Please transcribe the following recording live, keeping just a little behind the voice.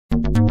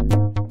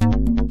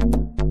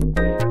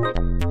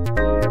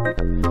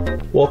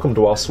Welcome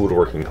to Whilst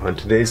Woodworking. On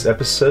today's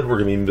episode, we're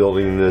going to be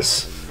building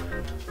this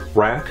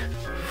rack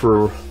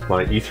for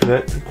my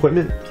Ethernet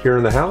equipment here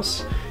in the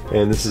house.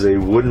 And this is a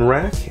wooden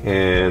rack,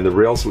 and the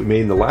rails that we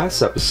made in the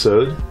last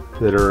episode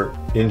that are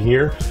in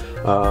here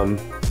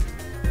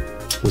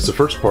was the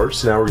first part.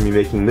 So now we're going to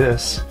be making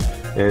this,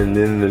 and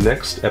then the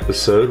next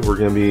episode we're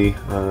going to be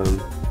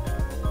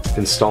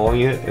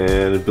installing it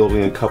and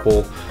building a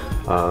couple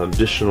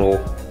additional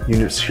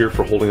units here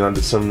for holding on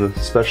to some of the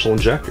special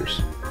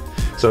injectors.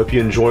 So I hope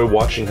you enjoy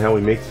watching how we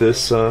make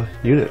this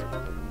unit.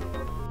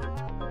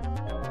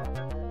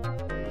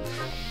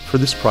 For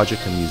this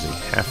project I'm using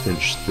 1/2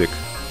 inch thick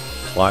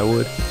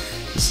plywood.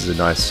 This is a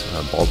nice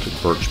Baltic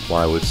birch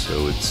plywood,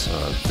 so it's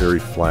very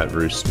flat,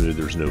 very smooth,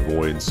 there's no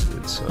voids,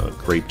 it's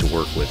great to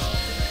work with.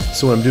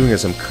 So what I'm doing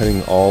is I'm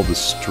cutting all the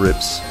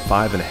strips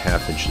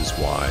 5.5 inches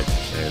wide,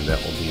 and that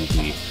will be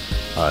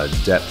the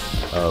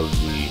depth of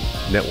the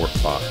network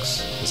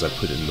box as I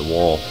put it in the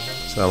wall.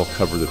 So that'll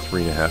cover the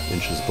 3.5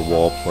 inches of the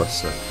wall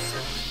plus a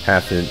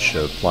 1/2 inch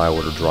of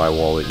plywood or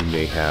drywall that you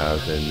may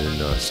have, and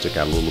then stick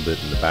out a little bit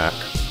in the back.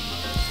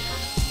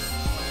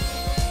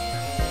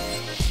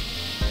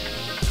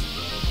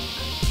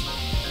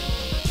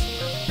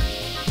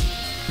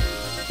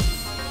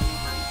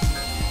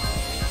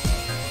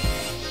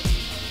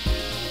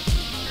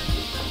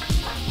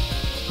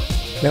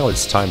 Now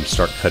it's time to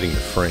start cutting the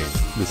frame.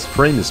 This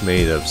frame is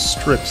made of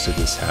strips of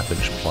this 1/2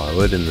 inch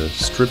plywood, and the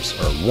strips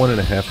are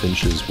 1.5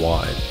 inches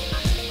wide.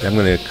 And I'm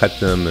going to cut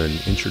them an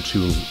inch or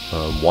two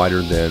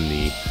wider than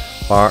the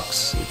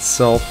box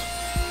itself,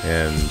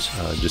 and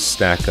just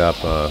stack up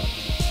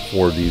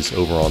 4 of these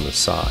over on the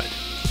side.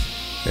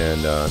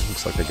 And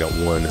looks like I got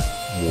one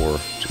more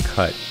to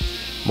cut.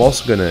 I'm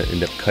also going to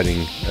end up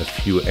cutting a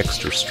few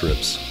extra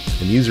strips,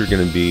 and these are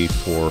going to be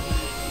for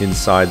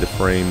inside the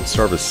frame,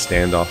 sort of a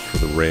standoff for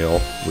the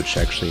rail, which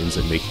actually ends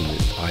up making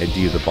the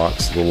ID of the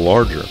box a little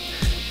larger.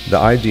 The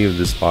ID of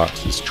this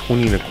box is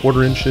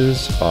 20.25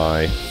 inches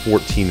by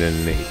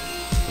 14.1/8.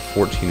 The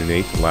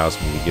 14.1/8 allows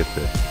me to get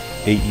the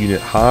 8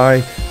 unit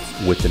high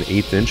with an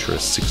 1/8 inch or a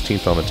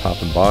 16th on the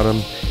top and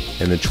bottom,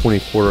 and the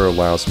 20.25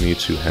 allows me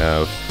to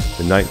have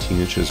the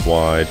 19 inches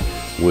wide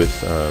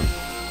with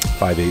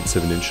 5/8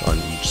 of an inch on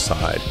each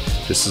side,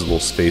 just as a little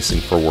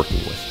spacing for working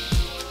with.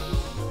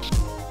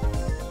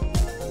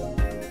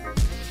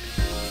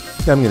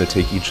 Now I'm going to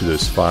take each of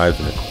those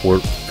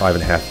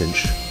 5.5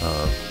 inch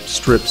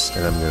strips,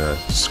 and I'm going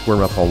to square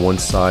them up on one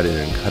side and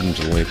then cut them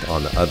to length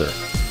on the other.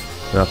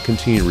 And I'll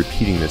continue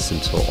repeating this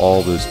until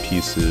all those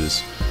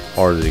pieces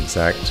are the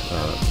exact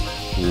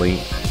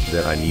length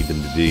that I need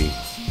them to be.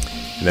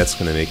 And that's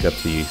going to make up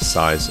the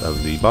size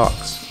of the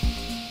box.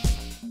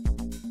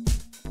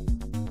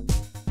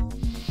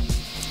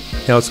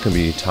 Now it's going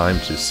to be time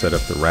to set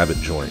up the rabbet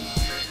joint.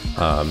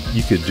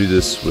 You could do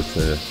this with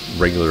a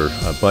regular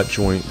butt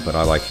joint, but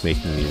I like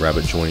making the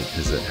rabbet joint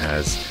because it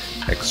has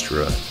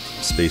extra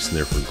space in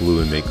there for glue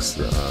and makes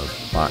the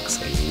box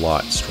a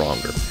lot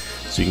stronger.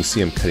 So you can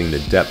see I'm cutting the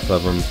depth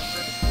of them,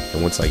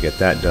 and once I get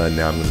that done,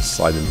 now I'm going to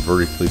slide them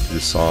vertically through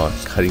the saw,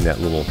 cutting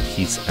that little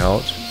piece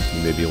out.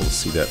 You may be able to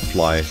see that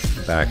fly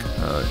back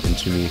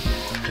into me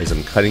as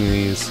I'm cutting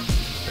these,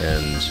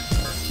 and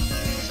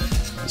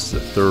this is the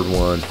third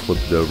one, flip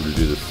it over to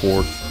do the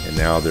fourth, and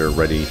now they're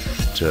ready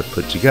to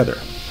put together.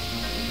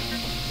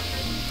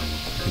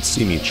 You can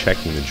see me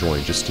checking the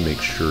joint just to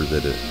make sure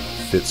that it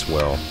fits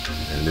well,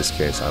 and in this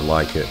case I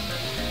like it,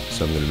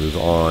 so I'm going to move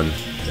on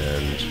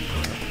and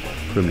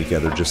put them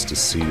together just to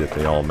see that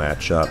they all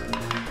match up.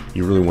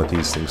 You really want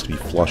these things to be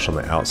flush on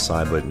the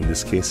outside, but in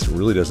this case it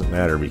really doesn't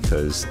matter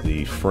because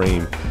the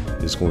frame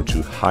is going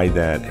to hide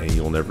that and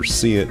you'll never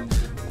see it,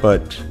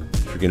 but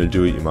if you're going to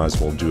do it, you might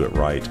as well do it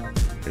right.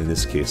 In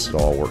this case it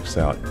all works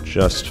out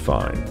just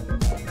fine.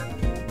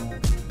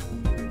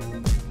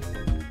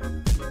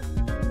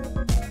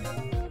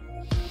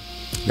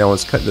 Now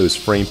let's cut those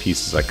frame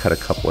pieces. I cut a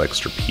couple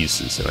extra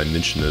pieces, and I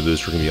mentioned that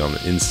those are going to be on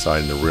the inside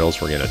and the rails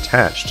we're going to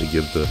attach to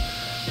give the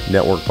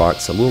network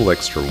box a little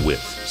extra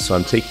width. So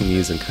I'm taking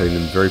these and cutting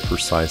them very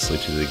precisely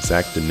to the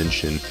exact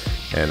dimension,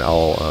 and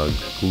I'll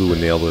glue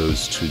and nail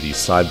those to the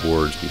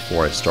sideboards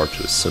before I start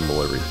to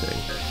assemble everything.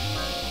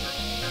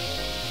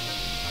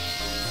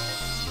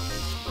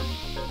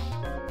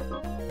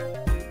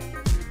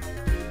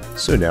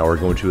 So now we're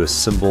going to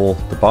assemble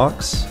the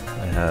box.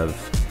 I have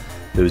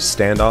those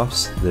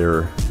standoffs.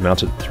 They're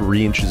mounted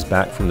 3 inches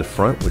back from the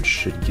front, which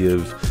should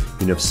give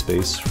enough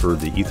space for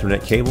the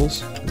Ethernet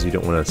cables, as you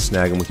don't want to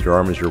snag them with your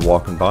arm as you're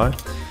walking by.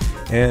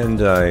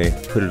 And I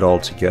put it all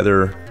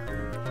together,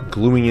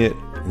 gluing it,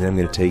 and then I'm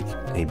going to take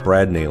a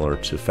brad nailer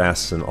to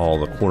fasten all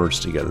the corners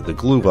together. The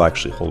glue will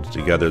actually hold it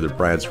together. The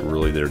brads are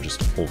really there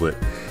just to hold it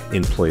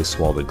in place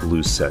while the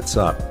glue sets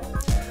up.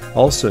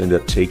 Also end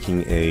up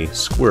taking a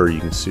square, you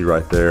can see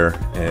right there,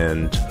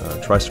 and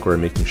tri-square,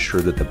 making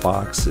sure that the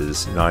box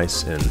is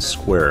nice and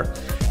square,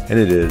 and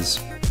it is.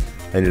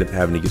 I ended up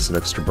having to get some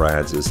extra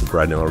brads as the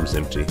brad nailer was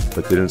empty,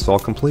 but then it's all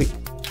complete.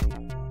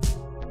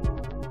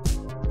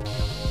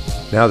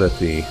 Now that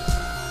the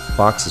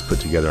box is put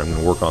together, I'm going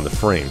to work on the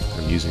frame.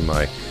 I'm using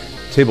my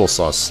table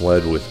saw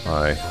sled with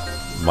my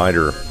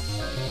miter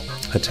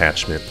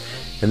attachment,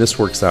 and this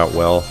works out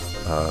well.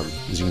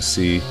 As you can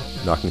see,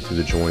 knocking through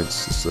the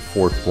joints. This is the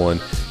fourth one.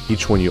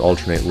 Each one you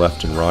alternate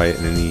left and right,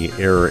 and any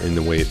error in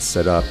the way it's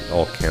set up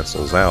all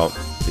cancels out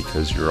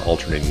because you're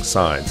alternating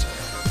sides.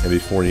 And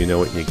before you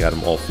know it, you got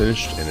them all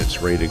finished and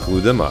it's ready to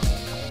glue them up.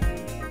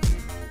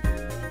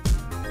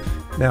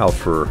 Now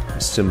for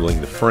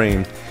assembling the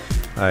frame,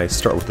 I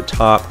start with the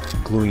top,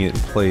 gluing it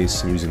in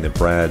place and using the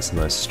brads, and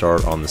I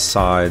start on the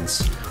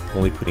sides,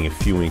 only putting a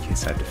few in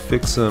case I have to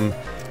fix them.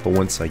 But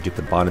once I get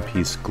the bottom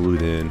piece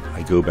glued in,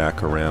 I go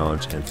back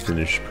around and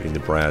finish putting the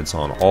brads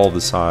on all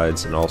the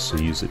sides and also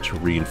use it to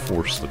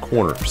reinforce the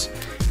corners.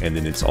 And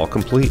then it's all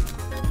complete.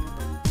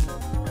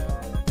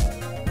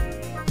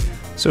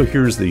 So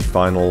here's the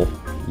final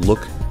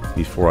look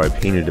before I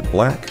painted it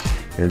black,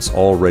 and it's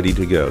all ready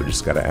to go.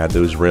 Just got to add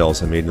those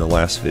rails I made in the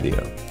last video.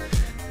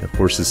 And of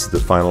course, this is the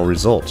final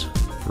result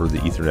for the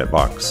Ethernet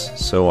box.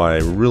 So I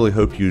really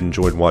hope you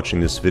enjoyed watching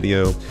this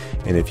video,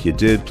 and if you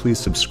did, please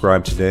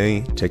subscribe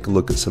today, take a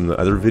look at some of the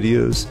other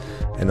videos,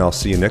 and I'll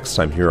see you next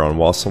time here on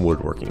Wasson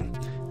Woodworking.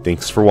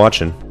 Thanks for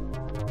watching.